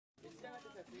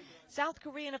South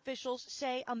Korean officials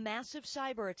say a massive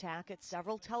cyber attack at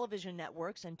several television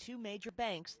networks and two major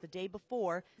banks the day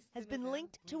before has been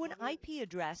linked to an IP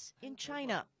address in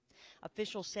China.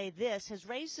 Officials say this has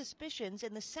raised suspicions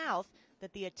in the South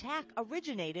that the attack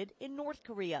originated in North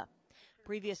Korea.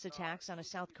 Previous attacks on a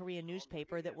South Korean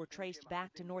newspaper that were traced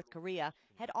back to North Korea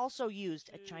had also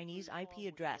used a Chinese IP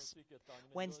address.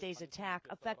 Wednesday's attack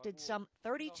affected some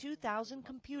 32,000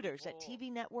 computers at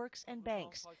TV networks and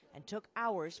banks and took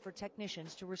hours for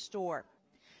technicians to restore.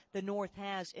 The North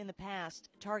has, in the past,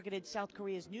 targeted South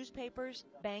Korea's newspapers,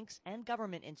 banks, and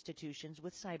government institutions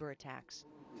with cyber attacks.